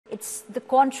it's the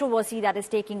controversy that is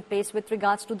taking place with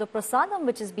regards to the prasadam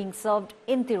which is being served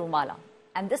in Tirumala.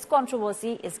 And this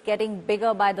controversy is getting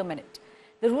bigger by the minute.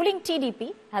 The ruling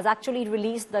TDP has actually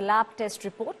released the lab test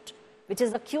report, which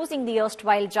is accusing the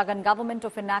erstwhile Jagan government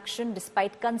of inaction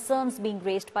despite concerns being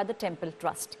raised by the temple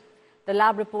trust. The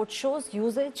lab report shows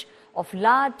usage of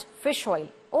lard, fish oil.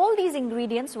 All these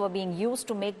ingredients were being used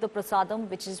to make the prasadam,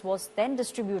 which was then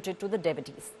distributed to the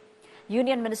devotees.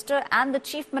 Union Minister and the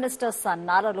Chief Minister's son,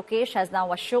 Nara Lokesh, has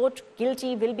now assured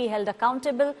guilty will be held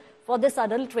accountable for this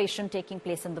adulteration taking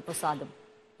place in the prasadam.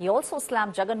 He also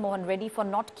slammed Jagan Mohan Reddy for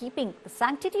not keeping the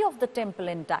sanctity of the temple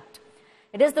intact.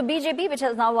 It is the BJP which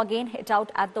has now again hit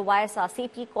out at the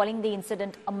YSRCP, calling the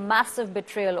incident a massive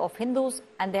betrayal of Hindus,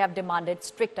 and they have demanded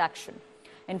strict action.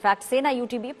 In fact, Sena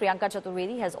UTB Priyanka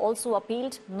Chaturvedi has also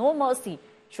appealed no mercy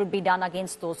should be done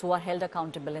against those who are held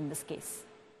accountable in this case.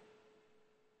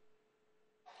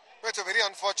 It's a very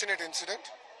unfortunate incident.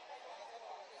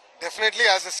 Definitely,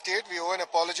 as a state, we owe an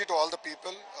apology to all the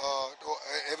people, to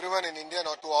everyone in India,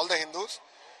 not to all the Hindus,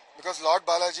 because Lord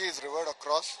Balaji is revered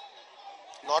across,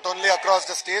 not only across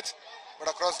the states, but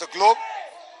across the globe.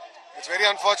 It's very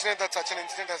unfortunate that such an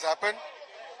incident has happened.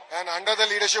 And under the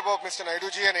leadership of Mr.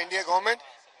 Naiduji and India government,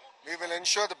 we will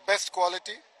ensure the best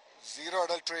quality, zero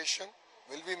adulteration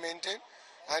will be maintained,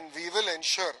 and we will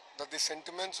ensure that the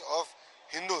sentiments of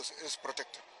Hindus is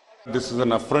protected. This is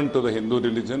an affront to the Hindu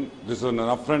religion. This is an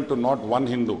affront to not one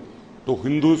Hindu, to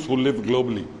Hindus who live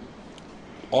globally,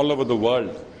 all over the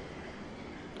world.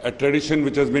 A tradition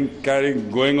which has been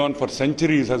going on for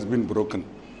centuries has been broken.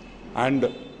 And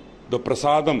the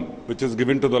prasadam, which is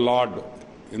given to the Lord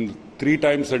in 3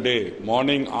 times a day,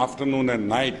 morning, afternoon and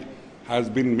night, has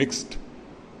been mixed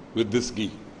with this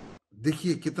ghee.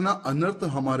 देखिए कितना अनर्थ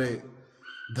हमारे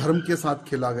धर्म के साथ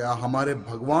खेला गया, हमारे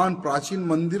भगवान प्राचीन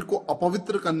मंदिर को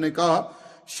अपवित्र करने का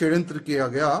षड्यंत्र किया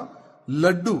गया।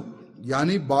 लड्डू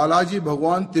यानी बालाजी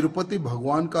भगवान, तिरुपति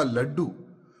भगवान का लड्डू,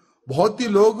 बहुत ही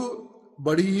लोग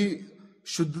बड़ी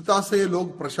शुद्धता से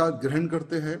लोग प्रसाद ग्रहण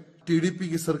करते हैं। टीडीपी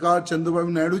की सरकार चंद्रबाबू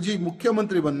नायडू जी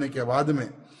मुख्यमंत्री बनने के बाद में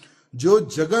जो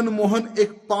जगन मोहन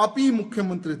एक पापी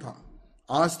मुख्यमंत्री था,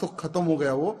 आज तो खत्म हो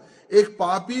गया, वो एक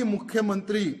पापी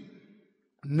मुख्यमंत्री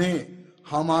ने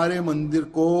हमारे मंदिर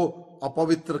को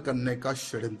अपवित्र करने का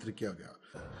षड्यंत्र किया गया।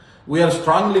 We are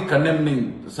strongly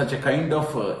condemning such a kind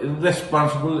of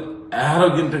irresponsible,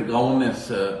 arrogant governance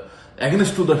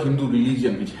against to the Hindu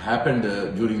religion which happened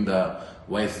during the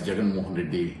YS Jagan Mohan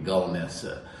Reddy governance.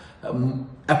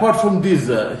 Apart from this,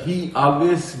 he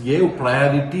always gave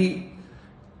priority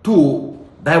to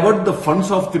divert the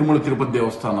funds of Tirumala Tirupati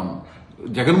Devasthanam.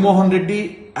 Jagan Mohan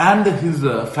Reddy and his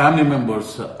family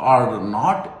members are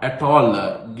not at all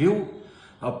give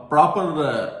a proper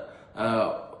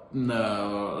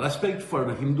respect for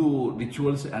the Hindu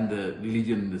rituals and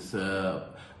religions,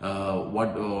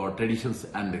 traditions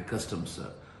and customs.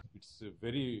 It's a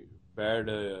very bad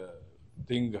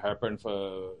thing happened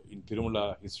in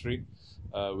Tirumala history.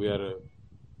 We are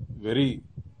very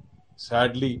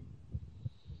sadly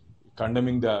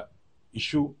condemning the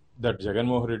issue that Jagan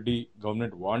Mohan Reddy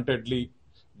government wantedly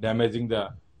damaging the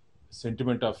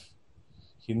sentiment of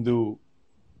Hindu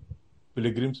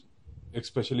pilgrims,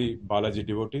 especially Balaji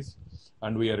devotees,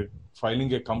 and we are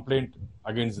filing a complaint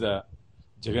against the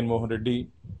Jagan Mohan Reddy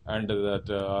and that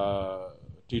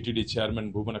TTD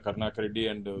chairman Bhumana Karnaka Reddy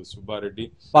and Subba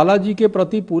Reddy. Balaji के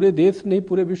प्रति पूरे देश नहीं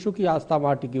पूरे विश्व की आस्था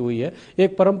वहाँ टिकी हुई है।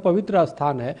 एक परम पवित्र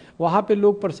स्थान है, वहाँ पे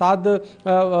लोग प्रसाद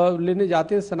लेने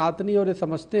जाते हैं सनातनी और ये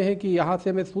समझते हैं कि यहाँ से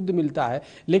हमें शुद्ध मिलता है।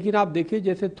 लेकिन आप देखिए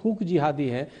जैसे थूक जिहादी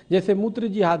हैं, जैसे मूत्र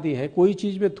जिहादी हैं, कोई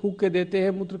चीज़ में थूक के देते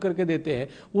हैं, मूत्र करके देते हैं,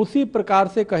 उसी प्रकार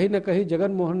से कहीं ना कहीं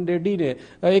जगन मोहन रेड्डी ने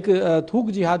एक थूक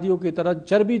जिहादियों की तरह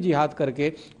चर्बी जिहाद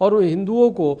करके और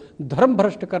हिंदुओं को धर्म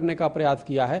भ्रष्ट करने का प्रयास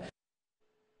किया है।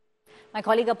 My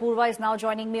colleague Apurva is now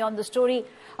joining me on the story.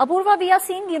 Apurva, we are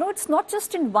seeing, it's not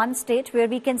just in one state where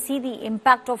we can see the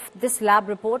impact of this lab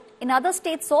report. In other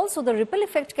states also, the ripple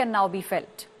effect can now be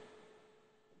felt.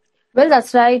 Well,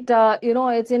 that's right.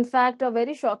 It's in fact a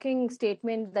very shocking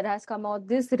statement that has come out.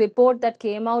 This report that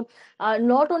came out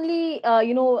not only,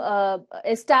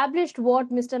 established what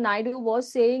Mr. Naidu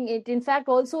was saying, it in fact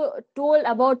also told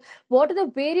about what are the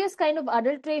various kind of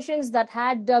adulterations that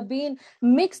had been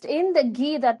mixed in the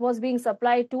ghee that was being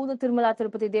supplied to the Tirumala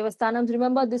Tirupati Devasthanams.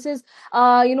 Remember, this is,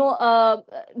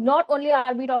 not only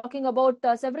are we talking about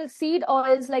several seed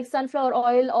oils like sunflower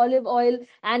oil, olive oil,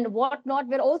 and whatnot,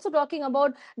 we're also talking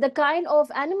about the kind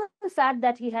of animal fat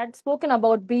that he had spoken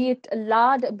about, be it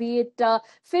lard, be it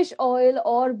fish oil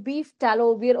or beef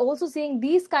tallow. We are also seeing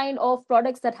these kind of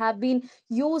products that have been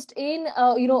used in,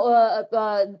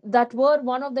 that were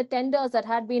one of the tenders that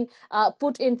had been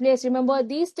put in place. Remember,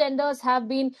 these tenders have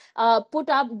been put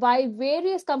up by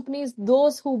various companies,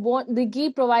 those who want the ghee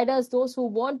providers, those who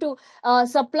want to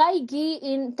supply ghee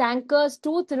in tankers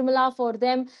to Tirumala for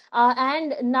them.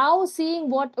 And now seeing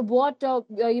what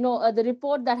the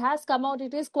report that has come out,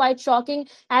 it is quite shocking,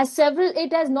 as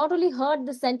it has not only hurt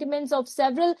the sentiments of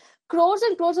several crores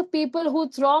and crores of people who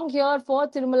throng here for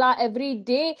Tirumala every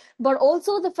day, but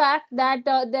also the fact that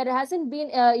there hasn't been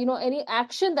any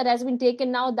action that has been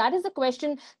taken. Now that is the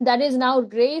question that is now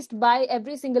raised by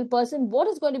every single person. What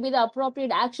is going to be the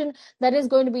appropriate action that is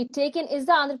going to be taken? Is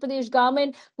the Andhra Pradesh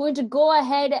government going to go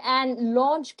ahead and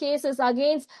launch cases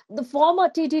against the former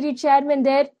TTD chairman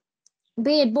there,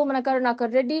 be it Bhumana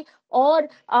Karunakar Reddy or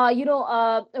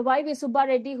YV Subba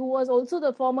Reddy, who was also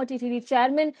the former TTD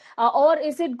chairman, or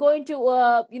is it going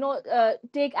to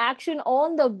take action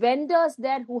on the vendors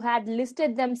there who had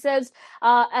listed themselves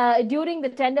during the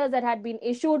tenders that had been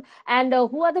issued, and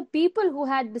who are the people who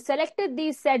had selected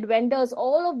these said vendors?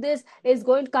 All of this is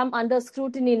going to come under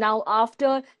scrutiny now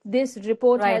after this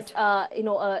report has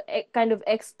kind of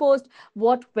exposed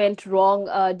what went wrong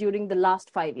during the last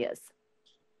 5 years.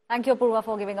 Thank you, Apurva,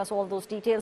 for giving us all those details.